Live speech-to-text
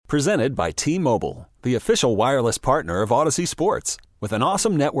Presented by T-Mobile, the official wireless partner of Odyssey Sports. With an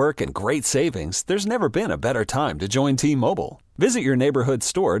awesome network and great savings, there's never been a better time to join T-Mobile. Visit your neighborhood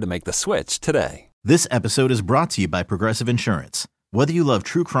store to make the switch today. This episode is brought to you by Progressive Insurance. Whether you love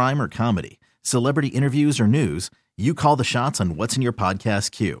true crime or comedy, celebrity interviews or news, you call the shots on what's in your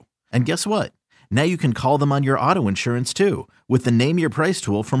podcast queue. And guess what? Now you can call them on your auto insurance too with the Name Your Price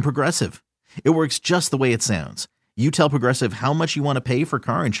tool from Progressive. It works just the way it sounds. You tell Progressive how much you want to pay for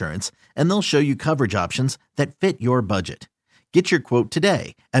car insurance, and they'll show you coverage options that fit your budget. Get your quote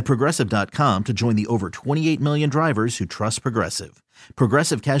today at Progressive.com to join the over 28 million drivers who trust Progressive.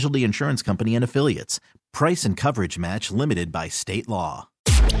 Progressive Casualty Insurance Company and Affiliates. Price and coverage match limited by state law.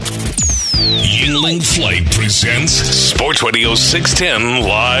 Yingling Flight presents Sports Radio 610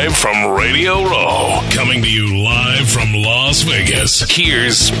 live from Radio Row. Coming to you live from Las Vegas.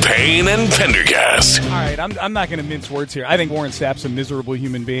 Here's Payne and Pendergast. All right, I'm not going to mince words here. I think Warren Sapp's a miserable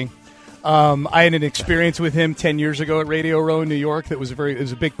human being. I had an experience with him 10 years ago at Radio Row in New York that was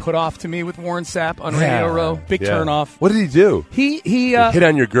a big put-off to me with Warren Sapp on Radio Row. Big turn-off. What did he do? He hit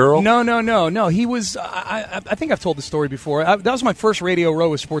on your girl? No. He was I think I've told the story before. That was my first Radio Row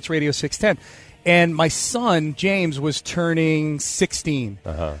with Sports Radio 610. And my son, James, was turning 16.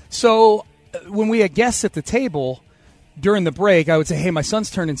 Uh-huh. So when we had guests at the table during the break, I would say, hey, my son's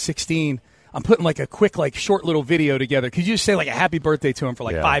turning 16. I'm putting like a quick, short little video together. Could you just say a happy birthday to him for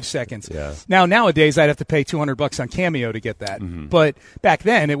 5 seconds? Yeah. Now, nowadays, I'd have to pay $200 on Cameo to get that. Mm-hmm. But back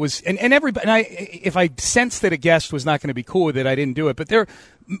then, it was, and everybody, if I sensed that a guest was not going to be cool with it, I didn't do it. But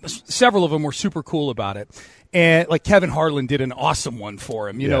several of them were super cool about it. And Kevin Harlan did an awesome one for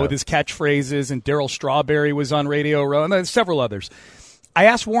him, with his catchphrases, and Darryl Strawberry was on Radio Row, and several others. I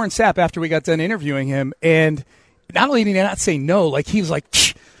asked Warren Sapp after we got done interviewing him, and not only did he not say no, he was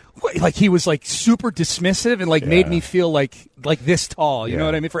he was super dismissive and made me feel like this tall. You know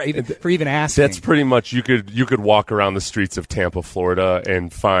what I mean? For even asking. That's pretty much you could walk around the streets of Tampa, Florida,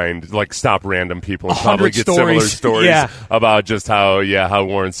 and find stop random people and probably get similar stories about just how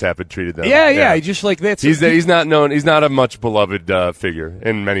Warren Sapp had treated them. Yeah. Just like that. He's not known. He's not a much beloved figure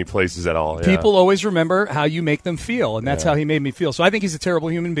in many places at all. People always remember how you make them feel, and that's how he made me feel. So I think he's a terrible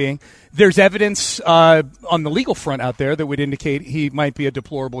human being. There's evidence on the legal front out there that would indicate he might be a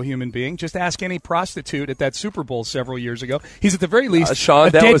deplorable human being. Just ask any prostitute at that Super Bowl several years ago. He's at the very least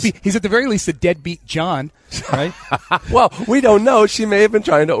he's at the very least a deadbeat John, right? Well, we don't know. She may have been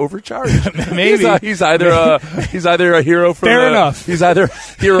trying to overcharge. Maybe he's either a hero for fair enough. He's either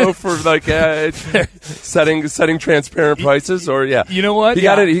a hero for setting transparent prices, or You know what? He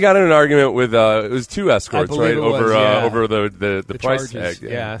got in an argument with it was two escorts, right? Over the price charges.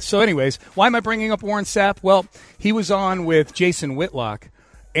 tag. Yeah. So anyways, why am I bringing up Warren Sapp? Well, he was on with Jason Whitlock,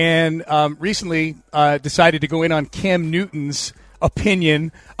 and recently decided to go in on Cam Newton's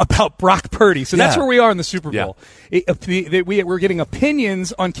opinion about Brock Purdy. So that's where we are in the Super Bowl. We're getting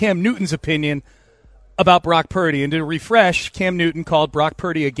opinions on Cam Newton's opinion about Brock Purdy. And to refresh, Cam Newton called Brock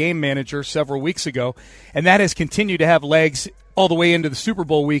Purdy a game manager several weeks ago, and that has continued to have legs all the way into the Super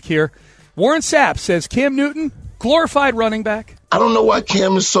Bowl week here. Warren Sapp says Cam Newton, glorified running back. I don't know why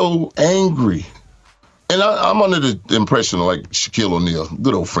Cam is so angry. And I'm under the impression of Shaquille O'Neal,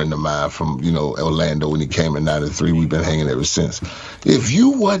 good old friend of mine from, Orlando when he came in 93. We've been hanging ever since. If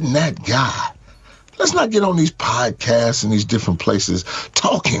you wasn't that guy, let's not get on these podcasts and these different places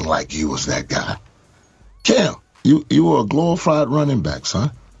talking like you was that guy. Cam, you were a glorified running back,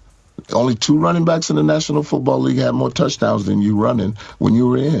 son. Only 2 running backs in the National Football League had more touchdowns than you running when you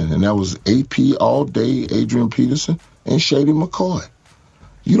were in. And that was AP all day, Adrian Peterson, and Shady McCoy.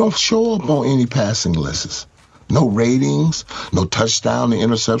 You don't show up on any passing lists. No ratings, no touchdown to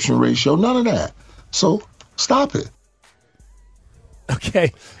interception ratio, none of that. So stop it.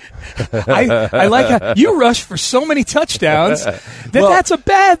 Okay. I like how you rush for so many touchdowns that's a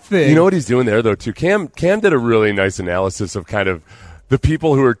bad thing. You know what he's doing there, though, too? Cam did a really nice analysis of kind of the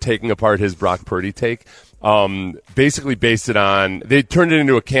people who are taking apart his Brock Purdy take. Basically based it on, they turned it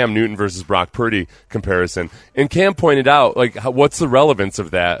into a Cam Newton versus Brock Purdy comparison. And Cam pointed out, what's the relevance of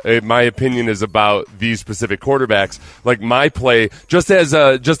that? My opinion is about these specific quarterbacks. My play, just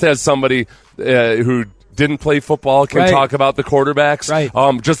as somebody who didn't play football can talk about the quarterbacks. Right.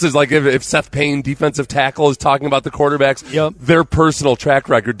 Just as if Seth Payne, defensive tackle, is talking about the quarterbacks, their personal track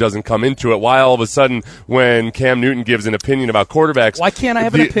record doesn't come into it. Why all of a sudden when Cam Newton gives an opinion about quarterbacks, why can't I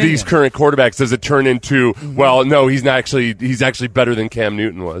have an opinion? These current quarterbacks, does it turn into, well, no, he's actually better than Cam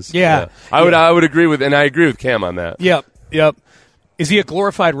Newton was. Yeah. I would agree with, and I agree with Cam on that. Yep. Is he a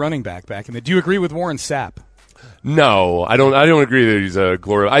glorified running back in the? Do you agree with Warren Sapp? No, I don't agree that he's a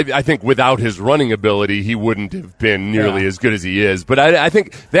glory. I think without his running ability, he wouldn't have been nearly as good as he is. But I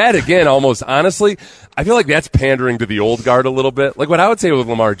think that, again, almost honestly, I feel like that's pandering to the old guard a little bit. Like what I would say with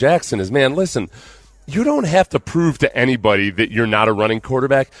Lamar Jackson is, man, listen, you don't have to prove to anybody that you're not a running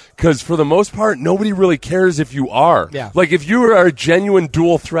quarterback because for the most part, nobody really cares if you are. Yeah. Like if you are a genuine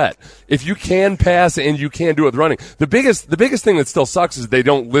dual threat, if you can pass and you can do it with running, the biggest thing that still sucks is they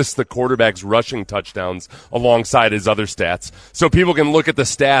don't list the quarterback's rushing touchdowns alongside his other stats. So people can look at the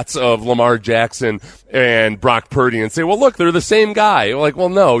stats of Lamar Jackson and Brock Purdy and say, well, look, they're the same guy. Like, well,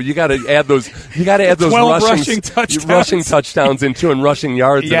 no, you got to add those. You got to add those rushing touchdowns into and rushing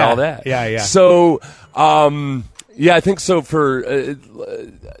yards and all that. Yeah. So. I think so.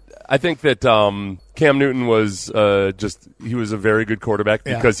 I think that Cam Newton was he was a very good quarterback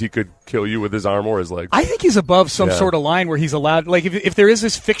because he could kill you with his arm or his leg. I think he's above some sort of line where he's allowed. Like if there is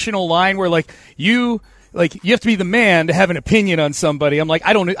this fictional line where you have to be the man to have an opinion on somebody. I'm like,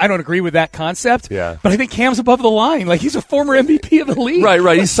 I don't agree with that concept. Yeah. But I think Cam's above the line. Like he's a former MVP of the league.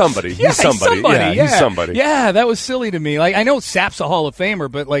 Right. He's somebody. Yeah, he's somebody. He's somebody. Yeah, that was silly to me. Like I know Sapp's a Hall of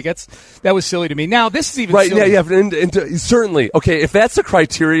Famer, but that was silly to me. Now this is even silly. Yeah. And certainly. Okay, if that's the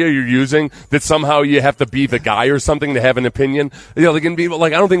criteria you're using, that somehow you have to be the guy or something to have an opinion. They can be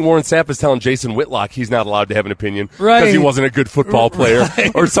like I don't think Warren Sapp is telling Jason Whitlock he's not allowed to have an opinion because he wasn't a good football player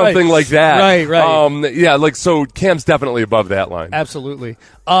or something like that. Right. So Cam's definitely above that line. Absolutely.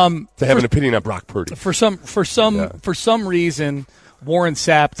 To have an opinion on Brock Purdy. For some reason, Warren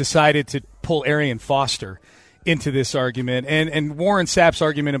Sapp decided to pull Arian Foster into this argument, and Warren Sapp's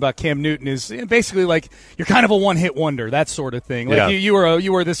argument about Cam Newton is basically like you're kind of a one-hit wonder, that sort of thing. Like you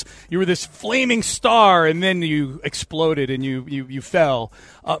were this flaming star, and then you exploded and you fell.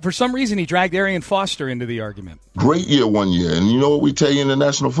 For some reason, he dragged Arian Foster into the argument. Great year one year, and you know what we tell you in the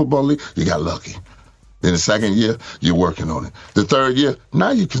National Football League? You got lucky. Then the second year, you're working on it. The third year, now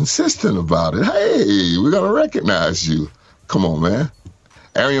you're consistent about it. Hey, we're going to recognize you. Come on, man.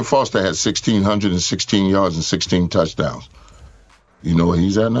 Arian Foster had 1,616 yards and 16 touchdowns. You know where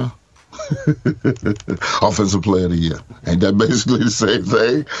he's at now? Offensive Player of the Year. Ain't that basically the same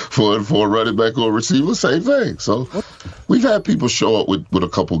thing for a running back or a receiver? Same thing. So we've had people show up with a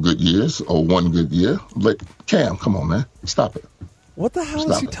couple good years or one good year. Like, Cam, come on, man. Stop it. What the hell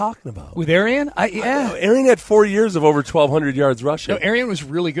is he talking about? With Arian? Arian had 4 years of over 1,200 yards rushing. No, Arian was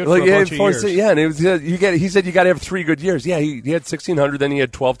really good for a bunch of years. Yeah, and he said you got to have 3 good years. Yeah, he had 1,600, then he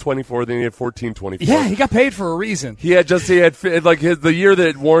had 1,224, then he had 1,424. Yeah, he got paid for a reason. The year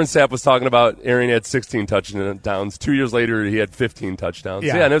that Warren Sapp was talking about, Arian had 16 touchdowns. 2 years later, he had 15 touchdowns.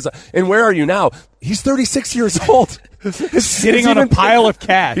 Yeah, and where are you now? He's 36 years old. Sitting on a pile of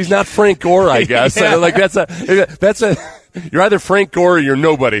cash. He's not Frank Gore, I guess. That's a. You're either Frank Gore or you're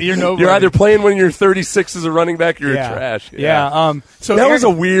nobody. You're either playing when you're 36 as a running back or you're trash. So that was a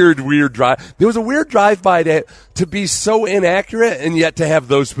weird drive. There was a weird drive by to be so inaccurate and yet to have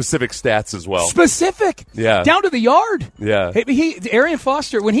those specific stats as well. Specific. Yeah. Down to the yard. Yeah. Arian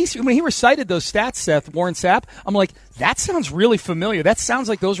Foster, when he recited those stats, Seth, Warren Sapp, I'm like, that sounds really familiar. That sounds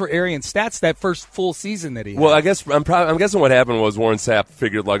like those were Arian stats that first full season that he had. Well, I guess I'm guessing what happened was Warren Sapp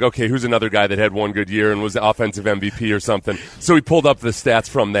figured like, okay, who's another guy that had one good year and was the offensive MVP or something. So he pulled up the stats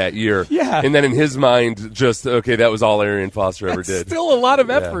from that year. Yeah. And then in his mind, just, okay, that was all Arian Foster ever did. Still a lot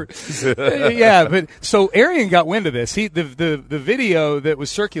of effort. Yeah, but so Arian got wind of this. The video that was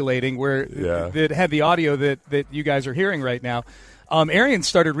circulating that had the audio that you guys are hearing right now, Arian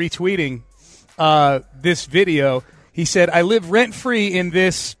started retweeting this video. He said, I live rent-free in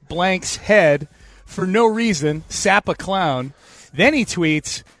this blank's head for no reason, Sapp a clown. Then he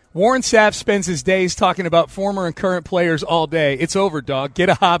tweets, Warren Sapp spends his days talking about former and current players all day. It's over, dog. Get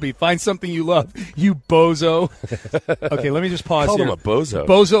a hobby. Find something you love. You bozo. Okay, let me just pause Called here. him a bozo.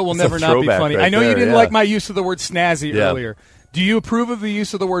 Bozo will never not be funny. Right I know there, you didn't like my use of the word snazzy earlier. Do you approve of the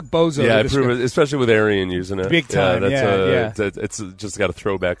use of the word bozo? Yeah, I approve it, especially with Arian using it. Big time, It's just got a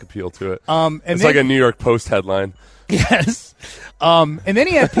throwback appeal to it. It's like a New York Post headline. Yes. And then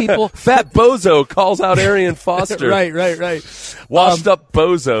he had people. Fat bozo calls out Arian Foster. Right. Washed up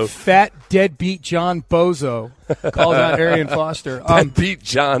bozo. Fat deadbeat John Bozo calls out Arian Foster. Deadbeat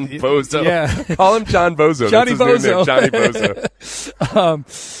John Bozo. Yeah. Call him John Bozo. Johnny That's his Bozo. New name, Johnny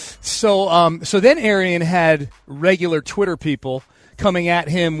Bozo. So then Arian had regular Twitter people coming at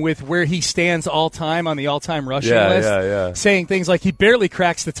him with where he stands all-time on the all-time rushing list, saying things like he barely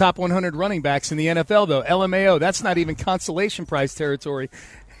cracks the top 100 running backs in the NFL, though. LMAO, that's not even consolation prize territory.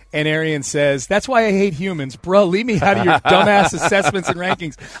 And Arian says, that's why I hate humans. Bro, leave me out of your dumbass assessments and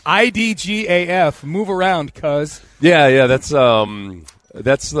rankings. IDGAF, move around, cuz. Yeah, that's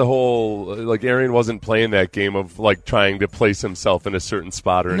That's the whole, like, Arian wasn't playing that game of, like, trying to place himself in a certain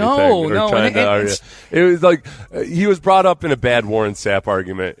spot or anything. It was like, he was brought up in a bad Warren Sapp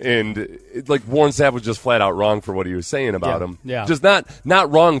argument, and, Warren Sapp was just flat out wrong for what he was saying about him. Yeah. Just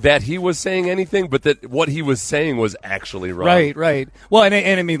not wrong that he was saying anything, but that what he was saying was actually wrong. Right. Well, and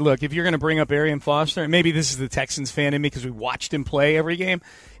I mean, look, if you're going to bring up Arian Foster, and maybe this is the Texans fan in me because we watched him play every game,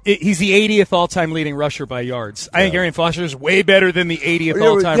 he's the 80th all-time leading rusher by yards. I think Arian Foster is way better than the 80th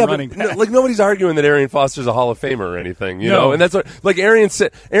all-time running back. Like, nobody's arguing that Arian Foster's a Hall of Famer or anything, you know? And that's what, like, Arian's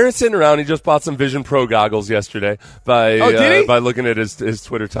sitting around. He just bought some Vision Pro goggles yesterday by looking at his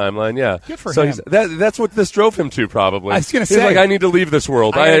Twitter timeline. Yeah, good for him. That's what this drove him to, probably. I was going to say, he's like, I need to leave this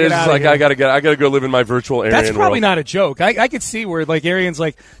world. I gotta go live in my virtual Arian world. That's probably not a joke. I could see where, like, Arian's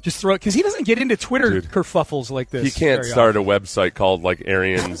like just throw it because he doesn't get into Twitter kerfuffles like this. He can't start a website called like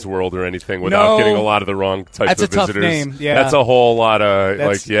Arian's World or anything without getting a lot of the wrong types of visitors. That's a tough name. Yeah. That's a whole lot of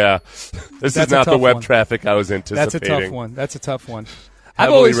This is not the web traffic I was anticipating. That's a tough one.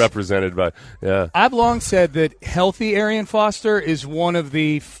 Heavily represented by. Yeah. I've long said that healthy Arian Foster is one of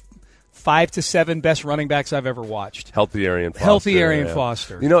the 5 to 7 best running backs I've ever watched. Healthy Arian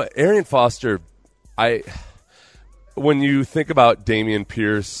Foster. You know, Arian Foster, when you think about Dameon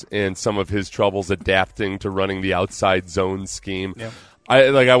Pierce and some of his troubles adapting to running the outside zone scheme,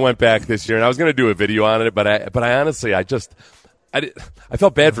 I went back this year and I was going to do a video on it, but I honestly I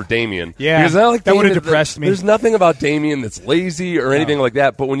felt bad for Dameon. Yeah, because that would have depressed me. There's nothing about Dameon that's lazy or anything like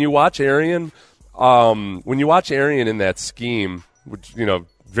that. But when you watch Arian, in that scheme, which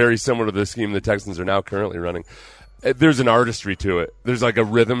very similar to the scheme the Texans are now currently running, there's an artistry to it. There's like a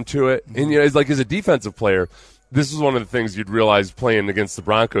rhythm to it, and it's like as a defensive player. This is one of the things you'd realize playing against the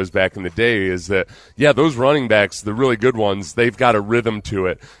Broncos back in the day is that, those running backs, the really good ones, they've got a rhythm to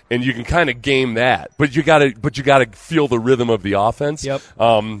it, and you can kind of game that. But you got to feel the rhythm of the offense. Yep.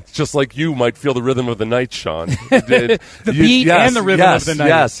 Just like you might feel the rhythm of the night, Sean. The beat and the rhythm of the night.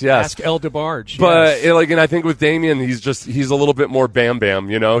 Yes. Ask El DeBarge. But and I think with Dameon, he's a little bit more Bam Bam.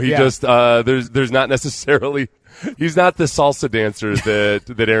 There's not necessarily. He's not the salsa dancer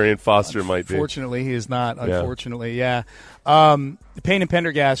that Arian Foster might be. Unfortunately, he is not. Unfortunately, Payne and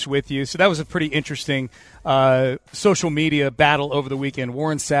Pendergast with you. So that was a pretty interesting social media battle over the weekend.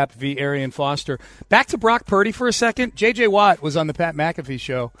 Warren Sapp v. Arian Foster. Back to Brock Purdy for a second. J.J. Watt was on the Pat McAfee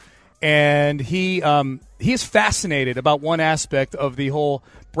show, and he is fascinated about one aspect of the whole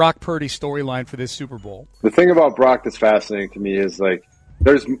Brock Purdy storyline for this Super Bowl. The thing about Brock that's fascinating to me is, like,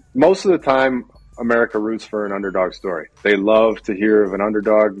 there's most of the time America roots for an underdog story. They love to hear of an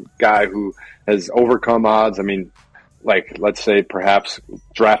underdog guy who has overcome odds. I mean, like, let's say perhaps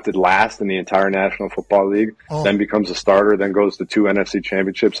drafted last in the entire National Football League, then becomes a starter, then goes to 2 NFC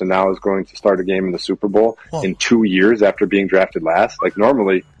championships, and now is going to start a game in the Super Bowl in 2 years after being drafted last. Like,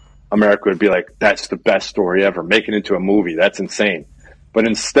 normally America would be like, that's the best story ever. Make it into a movie. That's insane. But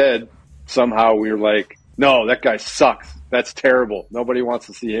instead, somehow we're like, no, that guy sucks. That's terrible. Nobody wants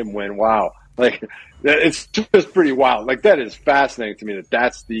to see him win. Wow. Like, it's just pretty wild. Like, that is fascinating to me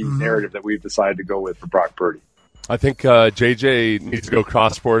that's the narrative that we've decided to go with for Brock Purdy. I think JJ needs to go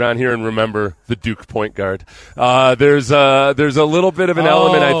cross-sport on here and remember the Duke point guard. There's a little bit of an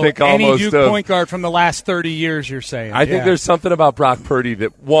element, I think, almost any Duke point guard from the last 30 years, you're saying. I think there's something about Brock Purdy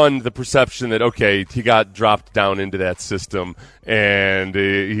that, one, the perception that, okay, he got dropped down into that system, and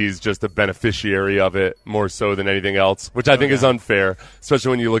he's just a beneficiary of it more so than anything else, which I think is unfair, especially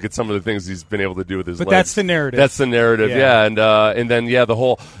when you look at some of the things he's been able to do with his legs. But that's the narrative. That's the narrative, and then the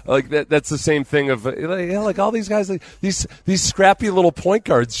whole, like, that's the same thing of, like all these guys, like, these scrappy little point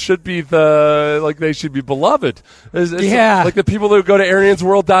guards should be they should be beloved. It's like the people who go to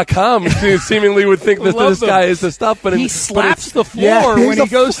ariansworld.com seemingly would think that this guy is the stuff, but he slaps the floor when he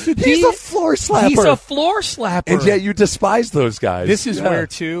goes to deep. He's a floor slapper. He's a floor slapper. And yet you despise those guys. This is where,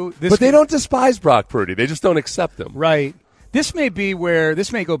 too. But they don't despise Brock Purdy. They just don't accept him. Right. This may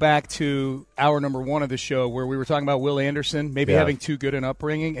go back to hour number 1 of the show where we were talking about Will Anderson maybe having too good an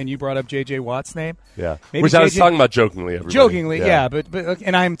upbringing, and you brought up J.J. Watt's name. Yeah, which I was talking about jokingly. Everybody. Jokingly, but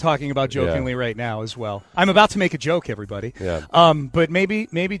and I'm talking about jokingly right now as well. I'm about to make a joke, everybody. Yeah. But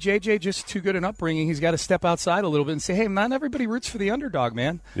maybe J.J. just too good an upbringing. He's got to step outside a little bit and say, hey, not everybody roots for the underdog,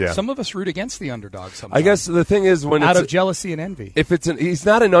 man. Yeah. Some of us root against the underdog sometimes. I guess the thing is when out of jealousy and envy. If he's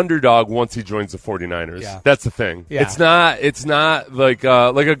not an underdog once he joins the 49ers. Yeah. That's the thing. Yeah. It's not like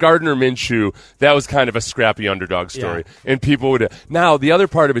a Gardner Minshew. That was kind of a scrappy underdog story, and people would. Now the other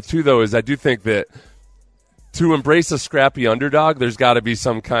part of it too, though, is I do think that to embrace a scrappy underdog, there's got to be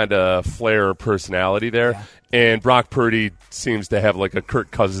some kind of flair or personality there. Yeah. And Brock Purdy seems to have like a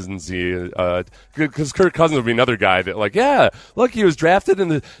Kirk Cousins-y, because Kirk Cousins would be another guy that, like, yeah, look, he was drafted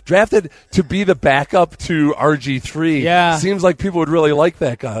to be the backup to RG3. Yeah, seems like people would really like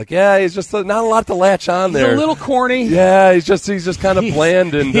that guy. Like, yeah, he's just not a lot to latch on there. He's a little corny. Yeah, he's just kind of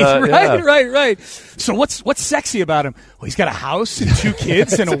bland and right. So what's sexy about him? Well, he's got a house and 2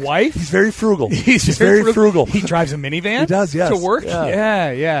 kids and a wife. He's very frugal. He's very frugal. He drives a minivan. He does, yes. To work.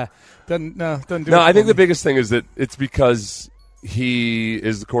 Yeah. Doesn't do it. No, I think the biggest thing is that it's because he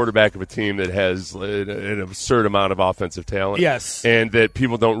is the quarterback of a team that has an absurd amount of offensive talent. Yes. And that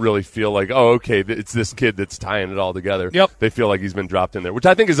people don't really feel like, oh, okay, it's this kid that's tying it all together. Yep. They feel like he's been dropped in there, which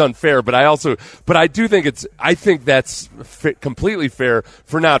I think is unfair, but I do think that's completely fair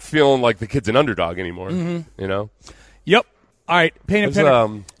for not feeling like the kid's an underdog anymore, you know? Yep. All right, paint a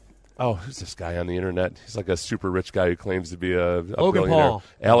pen. Who's this guy on the internet? He's like a super rich guy who claims to be a Logan billionaire. Paul.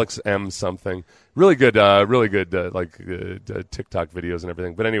 Alex M. something. Really good TikTok videos and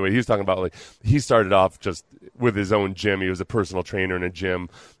everything. But anyway, he was talking about, like, he started off just with his own gym. He was a personal trainer in a gym,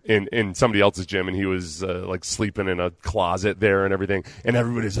 in somebody else's gym, and he was like sleeping in a closet there and everything. And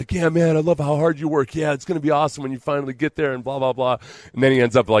everybody's like, yeah, man, I love how hard you work. Yeah, it's going to be awesome when you finally get there and blah, blah, blah. And then he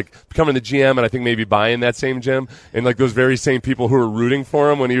ends up like becoming the GM and I think maybe buying that same gym. And like those very same people who were rooting for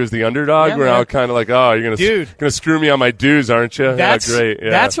him when he was the underdog were now kind of like, oh, you're going to screw me on my dues, aren't you? That's great. Yeah.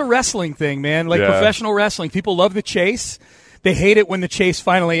 That's a wrestling thing, man. Like professional wrestling. People love the chase. They hate it when the chase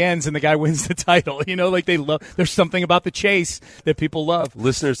finally ends and the guy wins the title. You know, like there's something about the chase that people love.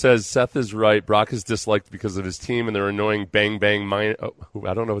 Listener says, Seth is right. Brock is disliked because of his team and their annoying bang bang I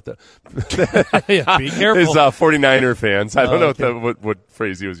don't know what that. Yeah, be careful. His 49er fans. I don't know what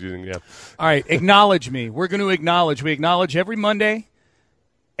phrase he was using. Yeah. All right. Acknowledge me. We're going to acknowledge. We acknowledge every Monday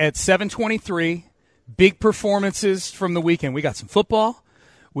at 7:23. Big performances from the weekend. We got some football.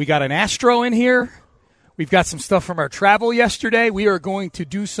 We got an Astro in here. We've got some stuff from our travel yesterday. We are going to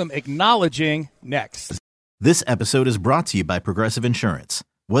do some acknowledging next. This episode is brought to you by Progressive Insurance.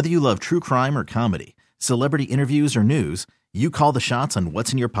 Whether you love true crime or comedy, celebrity interviews or news, you call the shots on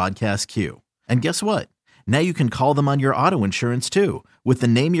what's in your podcast queue. And guess what? Now you can call them on your auto insurance too with the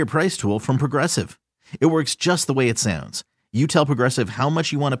Name Your Price tool from Progressive. It works just the way it sounds. You tell Progressive how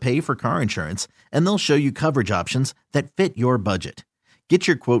much you want to pay for car insurance, and they'll show you coverage options that fit your budget. Get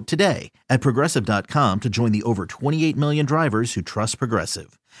your quote today at Progressive.com to join the over 28 million drivers who trust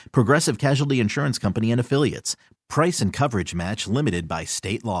Progressive. Progressive Casualty Insurance Company and Affiliates. Price and coverage match limited by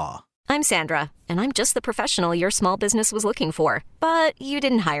state law. I'm Sandra, and I'm just the professional your small business was looking for. But you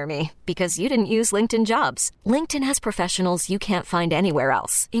didn't hire me because you didn't use LinkedIn Jobs. LinkedIn has professionals you can't find anywhere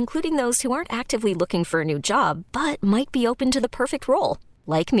else, including those who aren't actively looking for a new job, but might be open to the perfect role,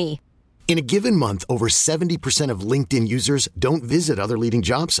 like me. In a given month, over 70% of LinkedIn users don't visit other leading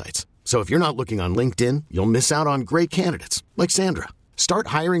job sites. So if you're not looking on LinkedIn, you'll miss out on great candidates like Sandra. Start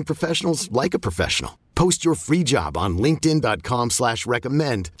hiring professionals like a professional. Post your free job on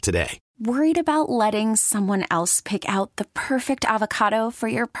linkedin.com/recommend today. Worried about letting someone else pick out the perfect avocado for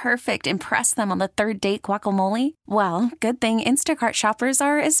your perfect impress them on the third date guacamole? Well, good thing Instacart shoppers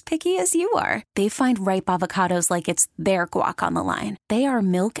are as picky as you are. They find ripe avocados like it's their guac on the line. They are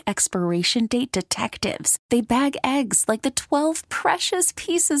milk expiration date detectives. They bag eggs like the 12 precious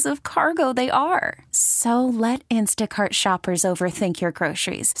pieces of cargo they are. So let Instacart shoppers overthink your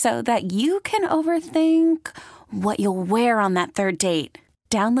groceries so that you can overthink what you'll wear on that third date.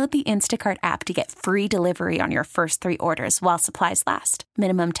 Download the Instacart app to get free delivery on your first 3 orders while supplies last.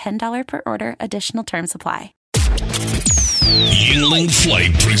 Minimum $10 per order. Additional terms apply. Yingling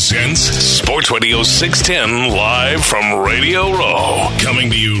Flight presents Sports Radio 610 live from Radio Row. Coming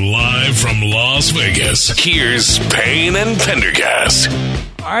to you live from Las Vegas. Here's Payne and Pendergast.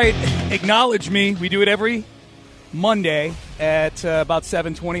 All right, acknowledge me. We do it every Monday at about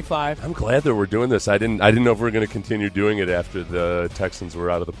 7:25. I'm glad that we're doing this. I didn't know if we were going to continue doing it after the Texans were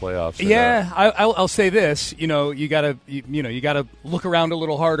out of the playoffs. Yeah, I'll say this. You know, you gotta look around a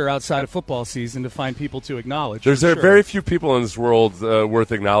little harder outside of football season to find people to acknowledge. There's very few people in this world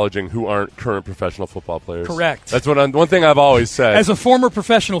worth acknowledging who aren't current professional football players. Correct. That's one thing I've always said. As a former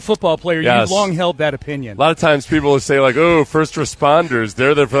professional football player, yes. You've long held that opinion. A lot of times people will say like, "Oh, first responders,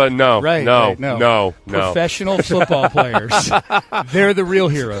 they're there for that." No, right, no. Professional football players. They're the real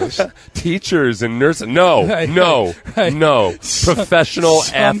heroes. Teachers and nurses. No. Professional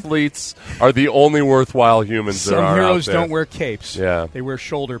athletes are the only worthwhile humans there are out there. Some heroes don't wear capes. Yeah. They wear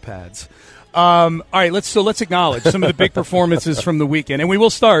shoulder pads. All right, let's acknowledge some of the big performances from the weekend. And we will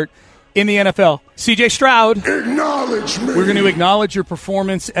start in the NFL. C.J. Stroud. Acknowledge me. We're going to acknowledge your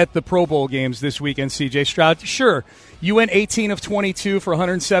performance at the Pro Bowl games this weekend, C.J. Stroud. Sure, You went 18 of 22 for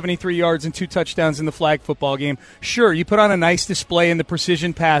 173 yards and 2 touchdowns in the flag football game. Sure, you put on a nice display in the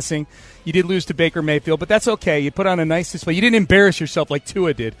precision passing. You did lose to Baker Mayfield, but that's okay. You put on a nice display. You didn't embarrass yourself like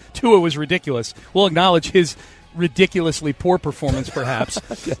Tua did. Tua was ridiculous. We'll acknowledge his ridiculously poor performance, perhaps.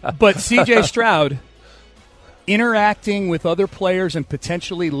 Yeah. But C.J. Stroud interacting with other players and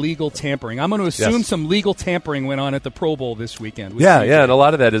potentially legal tampering. I'm going to assume some legal tampering went on at the Pro Bowl this weekend. Yeah, and a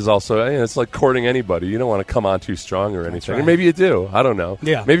lot of that is also, it's like courting anybody. You don't want to come on too strong or anything. Right. Or maybe you do. I don't know.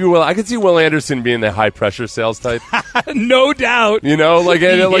 Yeah. Maybe I could see Will Anderson being the high-pressure sales type. No doubt.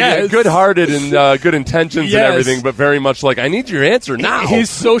 Good-hearted and good intentions and everything, but very much like, I need your answer now. His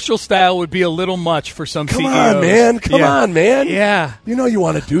social style would be a little much for some CEOs. Come on, man. Yeah. You know you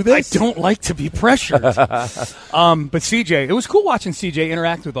want to do this? I don't like to be pressured. But CJ, it was cool watching CJ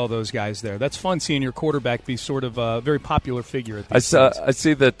interact with all those guys there. That's fun seeing your quarterback be sort of a very popular figure at these points. I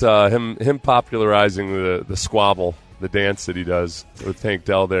see that him popularizing the squabble, the dance that he does with Tank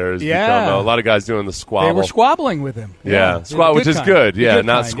Dell there has become a lot of guys doing the squabble. They were squabbling with him. Which is good. Yeah,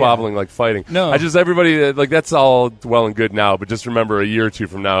 not squabbling like fighting. No. Everybody, that's all well and good now, but just remember a year or two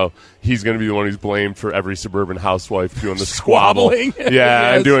from now, he's going to be the one who's blamed for every suburban housewife doing the squabbling.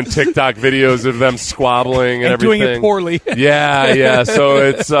 And doing TikTok videos of them squabbling and everything. Doing it poorly. So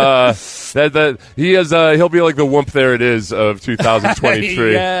it's he'll be like the whoop there it is of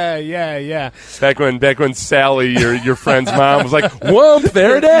 2023. Yeah. Back when Sally, your friend's mom, was like, whoop,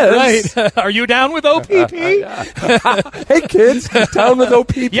 there it is. Right. Are you down with OPP? Hey kids, down with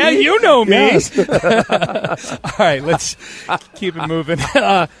OPP? Yeah, you know me. Yes. All right, let's keep it moving.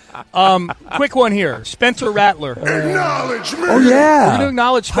 Quick one here. Spencer Rattler. Acknowledge me. Oh, yeah. We're going to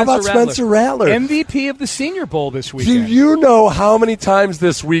acknowledge Spencer Rattler. How about Spencer Rattler? MVP of the Senior Bowl this weekend. Do you know how many times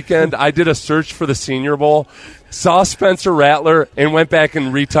this weekend I did a search for the Senior Bowl, saw Spencer Rattler, and went back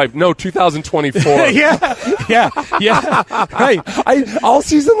and retyped, 2024. Yeah. Right. All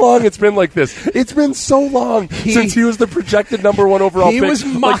season long, it's been like this. It's been so long since he was the projected number 1 overall pick. He was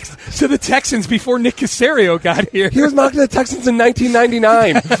mocked to the Texans before Nick Caserio got here. He was mocked to the Texans in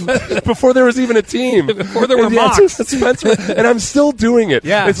 1999, before there was even a team. Before there were mocks. Spencer, and I'm still doing it.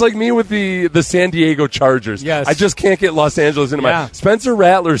 Yeah. It's like me with the San Diego Chargers. Yes. I just can't get Los Angeles into my... Spencer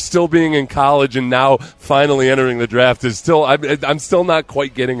Rattler still being in college and now finally entering the draft is still... I'm still not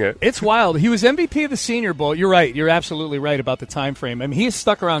quite getting it. It's wild. He was MVP of the Senior Bowl. You're right. You're absolutely right about the time frame. I mean, he has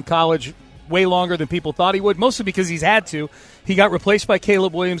stuck around college way longer than people thought he would, mostly because he's had to. He got replaced by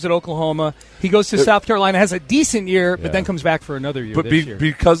Caleb Williams at Oklahoma. He goes to South Carolina, has a decent year, but then comes back for another year. But this year.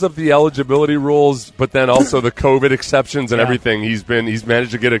 Because of the eligibility rules, but then also the COVID exceptions and everything, he's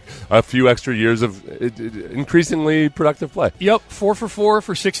managed to get a few extra years of increasingly productive play. Yep, 4 for 4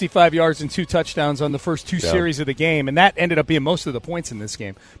 for 65 yards and 2 touchdowns on the first 2 series of the game, and that ended up being most of the points in this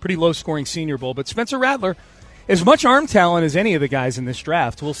game. Pretty low-scoring Senior Bowl, but Spencer Rattler, as much arm talent as any of the guys in this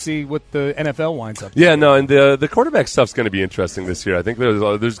draft. We'll see what the NFL winds up. Yeah, no, and the quarterback stuff's going to be interesting this year. I think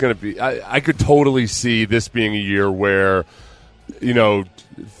there's going to be. I could totally see this being a year where, 30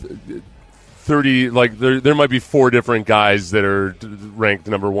 there might be 4 different guys that are ranked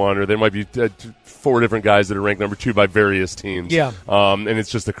number 1, or there might be 4 different guys that are ranked number 2 by various teams. Yeah, and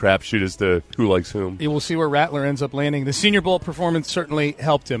it's just a crapshoot as to who likes whom. We'll see where Rattler ends up landing. The Senior Bowl performance certainly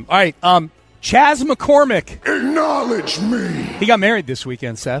helped him. All right. Chaz McCormick. Acknowledge me. He got married this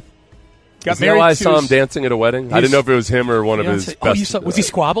weekend, Seth. I saw him dancing at a wedding. I didn't know if it was him or one of his best. Was he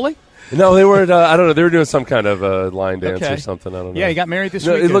squabbling? No, they were. I don't know. They were doing some kind of line dance or something. I don't know. Yeah, he got married this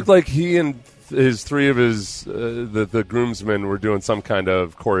weekend. It looked like he and his 3 of his the groomsmen were doing some kind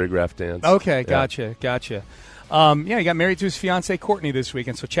of choreographed dance. Okay, gotcha. He got married to his fiancée Courtney this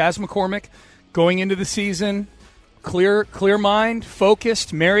weekend. So Chaz McCormick going into the season. Clear mind,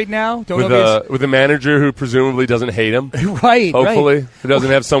 focused, married now. With a manager who presumably doesn't hate him. Right. Hopefully. Who doesn't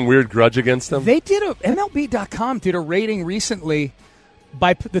have some weird grudge against him. MLB.com did a rating recently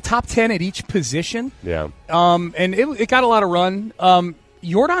by the top 10 at each position. Yeah. And it got a lot of run.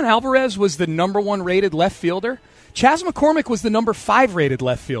 Yordan Alvarez was the number 1 rated left fielder. Chaz McCormick was the number 5 rated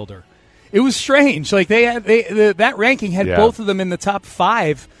left fielder. It was strange. Like that ranking had both of them in the top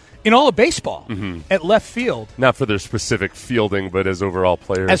 5 in all of baseball at left field. Not for their specific fielding, but as overall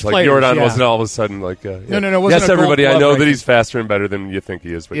players. As players, Jordan wasn't all of a sudden like... No. Yes, everybody, I know that he's faster and better than you think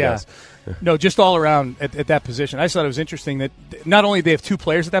he is, but yes. No, just all around at that position. I just thought it was interesting that not only they have 2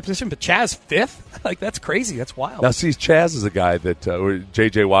 players at that position, but Chaz 5th. Like, that's crazy. That's wild. Now, see, Chaz is a guy that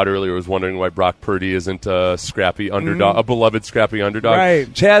J.J. Watt earlier was wondering why Brock Purdy isn't a scrappy underdog, a beloved scrappy underdog. Right.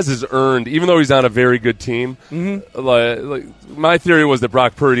 Chaz has earned, even though he's on a very good team, like my theory was that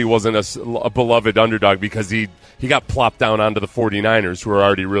Brock Purdy wasn't a beloved underdog because he got plopped down onto the 49ers, who are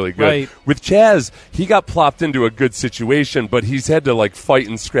already really good. Right. With Chaz, he got plopped into a good situation, but he's had to like fight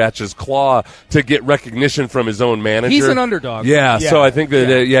and scratch his claw to get recognition from his own manager. He's an underdog. Yeah, so I think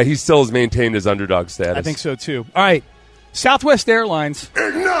that, he still has maintained his underdog status. I think so, too. All right. Southwest Airlines.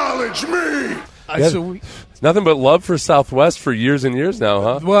 Acknowledge me. It's nothing but love for Southwest for years and years now,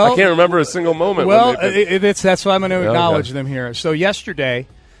 huh? Well, I can't remember a single moment. Well, that's why I'm going to acknowledge them here. So yesterday,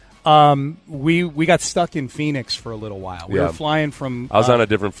 we got stuck in Phoenix for a little while. We were flying from. I was on a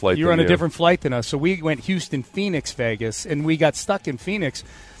different flight. You were on a different flight than us, so we went Houston, Phoenix, Vegas, and we got stuck in Phoenix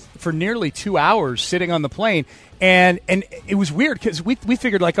for nearly 2 hours sitting on the plane. And it was weird because we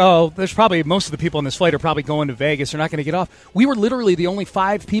figured, like, oh, there's probably most of the people on this flight are probably going to Vegas. They're not going to get off. We were literally the only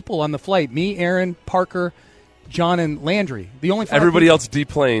 5 people on the flight. Me, Aaron, Parker, John, and Landry. The only 5 Everybody people. else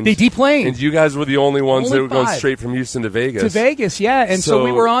deplaned. They deplaned. And you guys were the only ones that were going 5. straight from Houston to Vegas. To Vegas, yeah. And so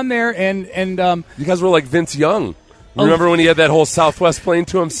we were on there, and you guys were like Vince Young. Remember when he had that whole Southwest plane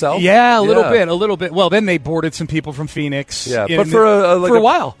to himself? Yeah, a little bit. Well, then they boarded some people from Phoenix. Yeah, but for a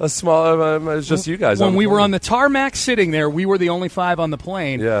while. A small, it was just you guys. When we were on the tarmac sitting there, we were the only 5 on the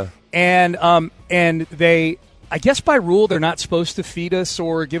plane. Yeah. And they, I guess by rule, they're not supposed to feed us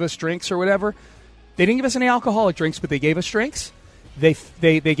or give us drinks or whatever. They didn't give us any alcoholic drinks, but they gave us drinks. They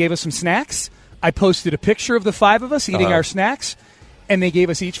gave us some snacks. I posted a picture of the 5 of us eating our snacks. And they gave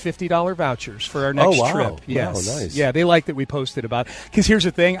us each $50 vouchers for our next trip. Yes. Wow, nice. Yeah, they like that we posted about it. Because here's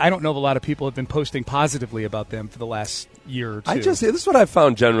the thing. I don't know if a lot of people have been posting positively about them for the last year or two. This is what I've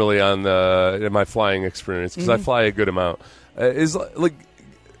found generally in my flying experience, because I fly a good amount, is like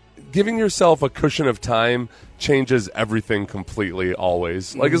giving yourself a cushion of time changes everything completely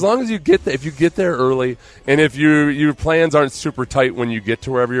always. Like, as long as you get if you get there early, and if your plans aren't super tight when you get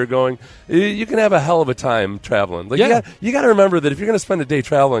to wherever you're going, you can have a hell of a time traveling. Like, you got to remember that if you're going to spend a day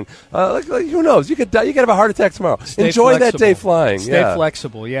traveling, like who knows, you could have a heart attack tomorrow. Enjoy that day flying. Stay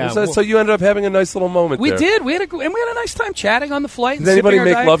flexible. Yeah. So you ended up having a nice little moment. We there. did. We had a nice time chatting on the flight. Did anybody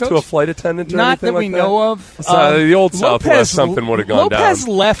make love to a flight attendant? Or Not anything that we like know of. The old Southwest, something would have gone down. Lopez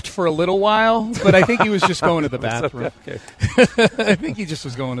left for a little while, but I think he was just going to the bathroom. Okay. I think he just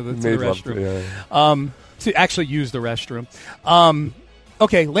was going to the restroom. To actually use the restroom.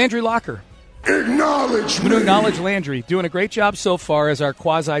 Okay, Landry Locker. Acknowledge me. I'm going to acknowledge Landry. Doing a great job so far as our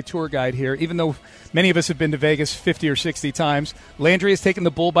quasi-tour guide here. Even though many of us have been to Vegas 50 or 60 times, Landry has taken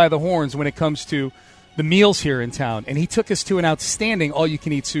the bull by the horns when it comes to the meals here in town. And he took us to an outstanding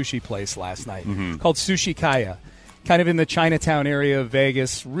all-you-can-eat sushi place last night called Sushi Kaya, kind of in the Chinatown area of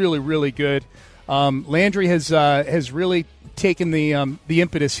Vegas. Really, really good. Landry has really taken the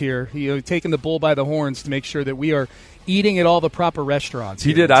impetus here. Taken the bull by the horns to make sure that we are eating at all the proper restaurants.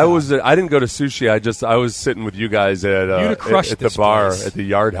 He did. I didn't go to sushi. I was sitting with you guys at the bar place. at the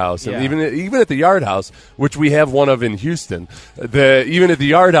Yard House, and Yeah. even at the Yard House, which we have one of in Houston. Even at the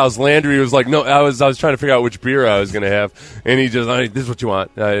Yard House, Landry was like, "No, I was trying to figure out which beer I was going to have," and he just, "This is what you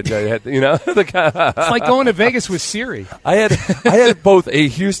want." It's like going to Vegas with Siri. I had both a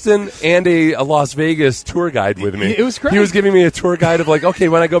Houston and a Las Vegas tour guide with me. It was great. He was giving me a tour guide of like, okay,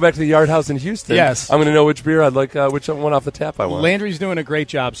 when I go back to the Yard House in Houston, Yes. I'm going to know which beer I'd like, which one off the tap I want. Landry's doing a great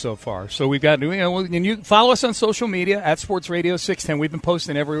job so far. So we've got, and you follow us on social media at Sports Radio 610. We've been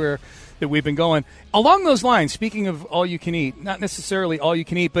posting everywhere that we've been going. Along those lines, speaking of all you can eat, not necessarily all you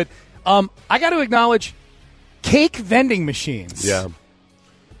can eat, but I got to acknowledge cake vending machines. Yeah.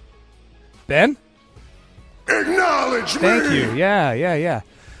 Ben? Acknowledge me. Thank you. Yeah.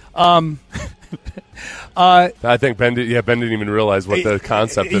 I think Ben didn't even realize what the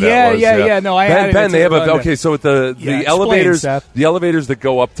concept of that was. Yeah. No, I had Ben, they have okay. So with the elevators, the elevators that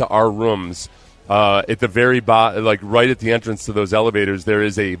go up to our rooms, at the very bottom, like right at the entrance to those elevators, there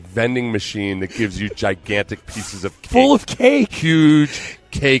is a vending machine that gives you gigantic pieces of cake, full of cake, huge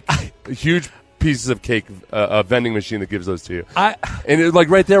pieces of cake, a vending machine that gives those to you. Like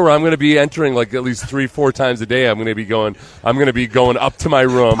right there where I'm going to be entering like at least 3-4 times a day, I'm going to be going up to my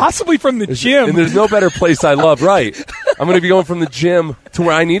room. Possibly from the gym. And there's no better place I love, right? I'm going to be going from the gym to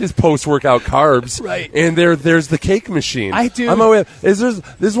where I need his post-workout carbs. Right. And there's the cake machine. I do. This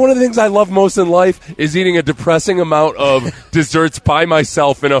is one of the things I love most in life is eating a depressing amount of desserts by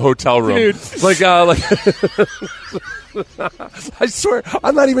myself in a hotel room. Dude. I swear,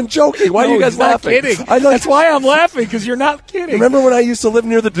 I'm not even joking. Why are you guys laughing? Not kidding. That's why I'm laughing, because you're not kidding. Remember when I used to live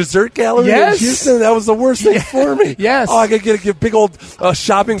near the dessert gallery in Houston? That was the worst thing for me. Yes. Oh, I could get a big old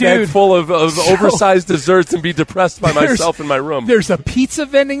shopping bag full of oversized desserts and be depressed by myself in my room. There's a pizza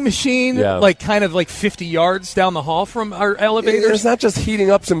vending machine, kind of 50 yards down the hall from our elevators. It's not just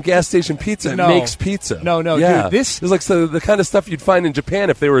heating up some gas station pizza. No. It makes pizza. No, yeah. dude. This is like the kind of stuff you'd find in Japan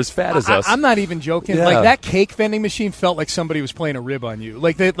if they were as fat as us. I'm not even joking. Yeah. Like, that cake vending machine felt like somebody was playing a rib on you.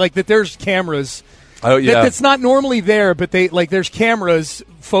 Like that there's cameras. Oh, yeah. That's not normally there, but there's cameras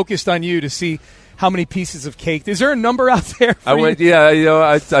focused on you to see how many pieces of cake. Is there a number out there for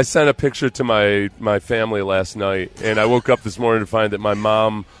I sent a picture to my family last night, and I woke up this morning to find that my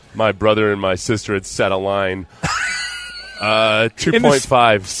mom, my brother, and my sister had set a line.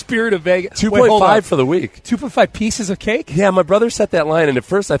 2.5. Spirit of Vegas. 2.5 for the week. 2.5 pieces of cake? Yeah, my brother set that line, and at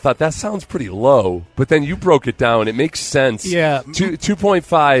first I thought that sounds pretty low, but then you broke it down. It makes sense. Yeah.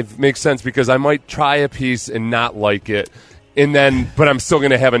 2.5 makes sense because I might try a piece and not like it. But I'm still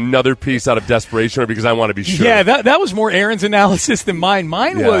going to have another piece out of desperation or because I want to be sure. Yeah, that was more Aaron's analysis than mine.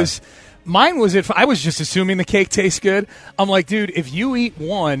 Mine was if I was just assuming the cake tastes good. I'm like, dude, if you eat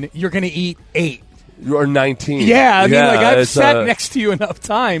one, you're going to eat 8. Or 19. Yeah, I mean, I've sat next to you enough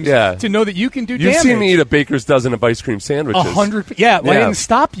times to know that you can do damage. You've seen me eat a baker's dozen of ice cream sandwiches. 100. Yeah, well, I didn't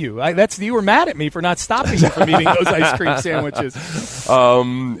stop you. You were mad at me for not stopping you from eating those ice cream sandwiches.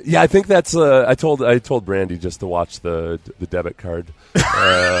 I think that's. I told Brandy just to watch the debit card.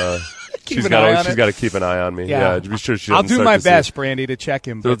 She's got to keep an eye on me. Yeah, to be sure she doesn't. I'll do my best, Brandy, to check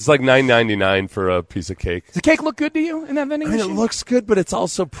him. So it's like $9.99 for a piece of cake. Does the cake look good to you in that vending machine? It looks good, but it's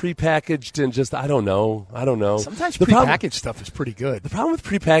also prepackaged and just I don't know. Sometimes prepackaged stuff is pretty good. The problem with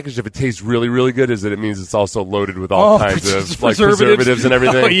prepackaged, if it tastes really, really good, is that it means it's also loaded with all kinds of preservatives and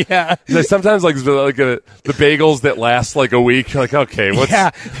everything. Oh yeah. Sometimes the bagels that last like a week. You're like, okay, what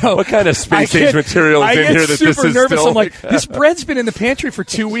kind of space age material is in here that this is nervous. still? I'm like, this bread's been in the pantry for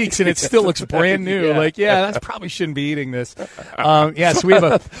 2 weeks and it still looks brand new. That probably shouldn't be eating this. So we have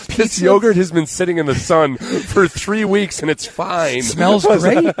a pizza. This yogurt has been sitting in the sun for 3 weeks and it's fine. Smells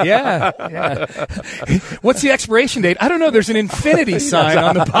great. Yeah. What's the expiration date? I don't know. There's an infinity sign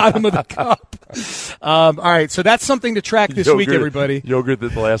on the bottom of the cup. All right, so that's something to track this week, everybody. Yogurt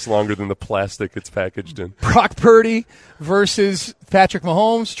that lasts longer than the plastic it's packaged in. Brock Purdy versus Patrick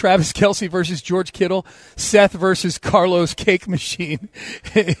Mahomes, Travis Kelce versus George Kittle, Seth versus Carlos Cake Machine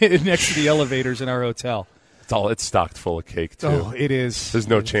next to the elevators in our hotel. It's stocked full of cake, too. Oh, it is. There's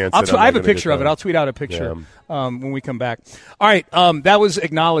no chance. I have a picture of it. I'll tweet out a picture when we come back. All right, that was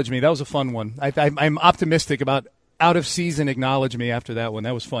Acknowledge Me. That was a fun one. I'm optimistic about out of season Acknowledge Me after that one.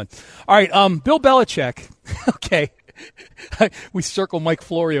 That was fun. All right, Bill Belichick. Okay. We circle Mike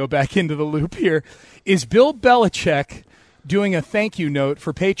Florio back into the loop here. Is Bill Belichick doing a thank you note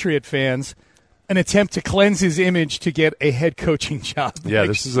for Patriot fans, an attempt to cleanse his image to get a head coaching job? Yeah,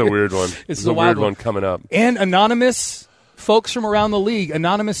 this is a weird one. This is a weird one coming up. And anonymous folks from around the league,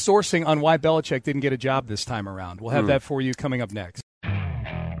 anonymous sourcing on why Belichick didn't get a job this time around. We'll have that for you coming up next.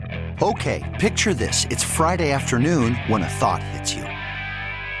 Okay, picture this. It's Friday afternoon when a thought hits you.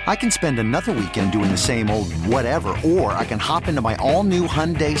 I can spend another weekend doing the same old whatever, or I can hop into my all-new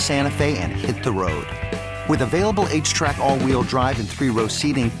Hyundai Santa Fe and hit the road. With available H-Track all-wheel drive and 3-row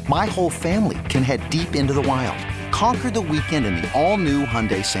seating, my whole family can head deep into the wild. Conquer the weekend in the all-new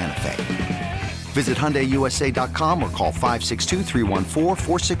Hyundai Santa Fe. Visit HyundaiUSA.com or call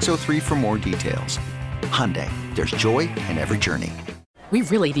 562-314-4603 for more details. Hyundai, there's joy in every journey. We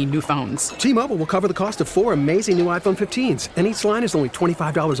really need new phones. T-Mobile will cover the cost of 4 amazing new iPhone 15s, and each line is only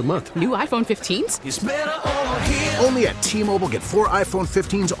 $25 a month. New iPhone 15s? It's better over here. Only at T-Mobile, get 4 iPhone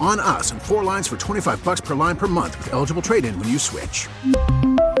 15s on us and 4 lines for $25 per line per month with eligible trade-in when you switch.